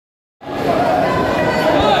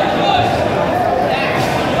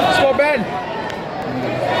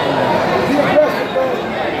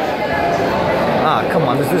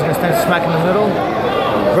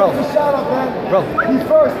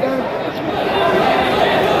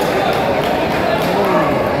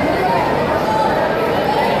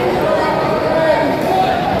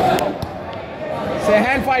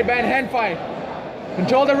fight, Ben, hand fight.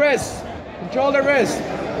 Control the wrist. Control the wrist.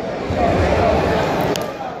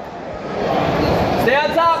 Stay on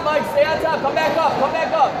top, Mike. Stay on top. Come back up. Come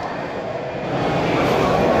back up.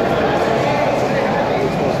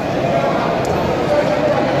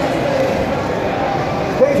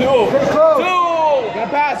 Two. You're gonna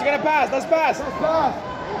pass. You're gonna pass. Let's pass.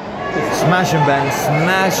 Smash him, Ben.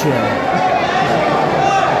 Smash him.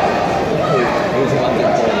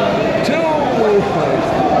 Two.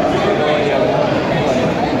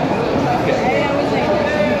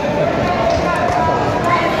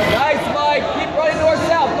 Nice, Mike. Keep running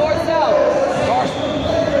north-south. North-south.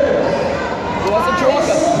 Who wants to choke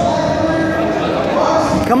us?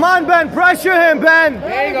 Come on, Ben. Pressure him, Ben.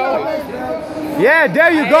 There you go. Yeah,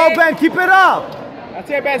 there you go, Ben. Keep it up. That's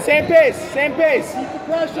it, Ben. Same pace. Same pace.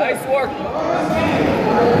 Nice work.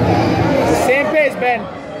 Same pace, Ben.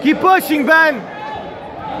 Keep pushing, Ben.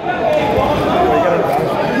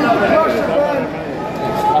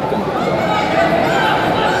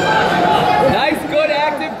 Nice, good,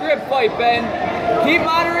 active grip fight, Ben. Keep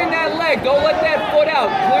monitoring that leg. Don't let that foot out.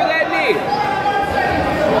 Clear that knee.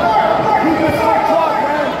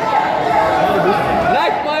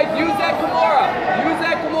 Nice, Mike. Use that Kimura. Use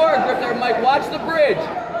that Kimura grip there, Mike. Watch the bridge.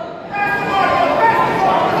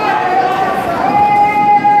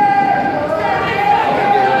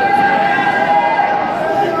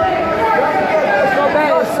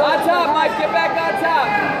 On top, Mike. Get back on top.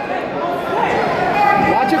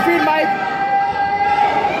 Watch your feet, Mike.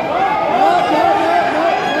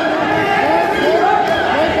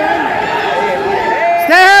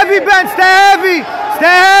 Stay heavy, Ben. Stay heavy.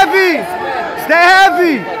 Stay heavy. Stay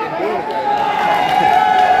heavy.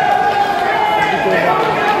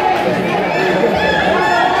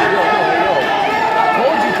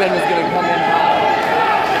 Told you Ben was going to come in hot.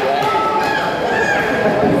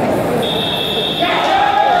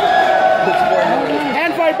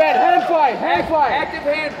 Hand fight, Ben. Hand fight. Hand fight. Active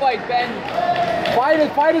hand fight, Ben.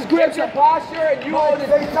 Fight his grip. Get your posture and you hold his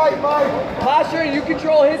posture and you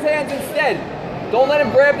control his hands instead. Don't let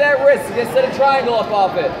him grab that wrist. Instead of triangle up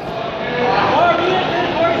off it.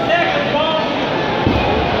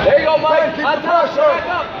 There you go, Mike. Keep On the top, pressure. back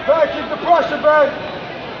up. Ben, keep the pressure, Ben.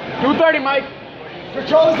 230, Mike.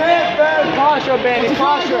 Control his hands, Ben. Posture, Ben.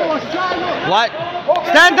 Posture. What?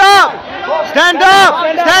 Stand up. Stand up.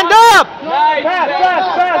 Stand up. Nice, Pass, Ben.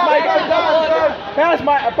 pass, Mike. Ben,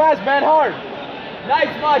 Pass, Ben, hard.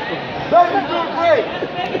 Nice, Mike. Ben, you're doing great.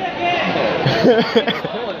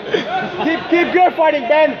 Keep grip fighting,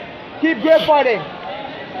 Ben. Keep grip fighting.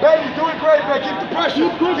 Ben, you're doing great, Ben. Keep the pressure.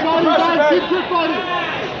 Keep the pressure, Ben. Keep grip fighting.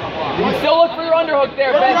 You can still look for your underhook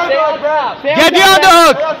there, Ben. Stay on top. Get the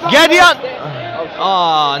underhook. Get the un.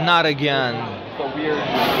 Oh, not again.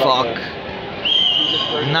 Fuck.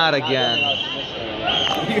 Not again.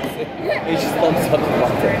 He just thumbs up the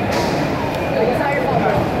button.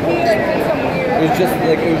 It was just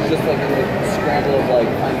like a scramble of like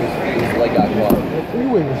finding his feet. His leg got caught. Don't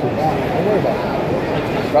worry about it.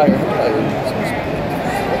 Right.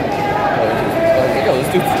 Yo,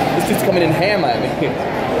 this dude's coming in ham at me.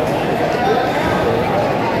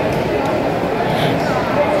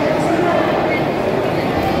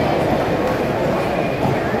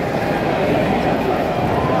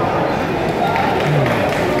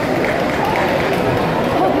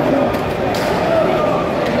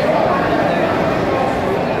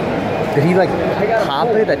 Did he like pop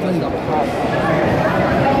it? I think he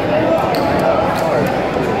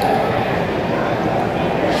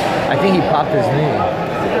I think he popped his knee.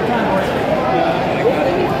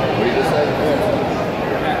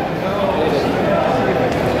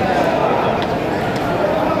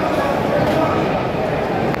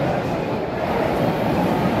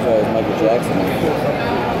 Michael Jackson.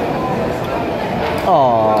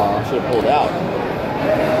 Aww. Should have pulled out.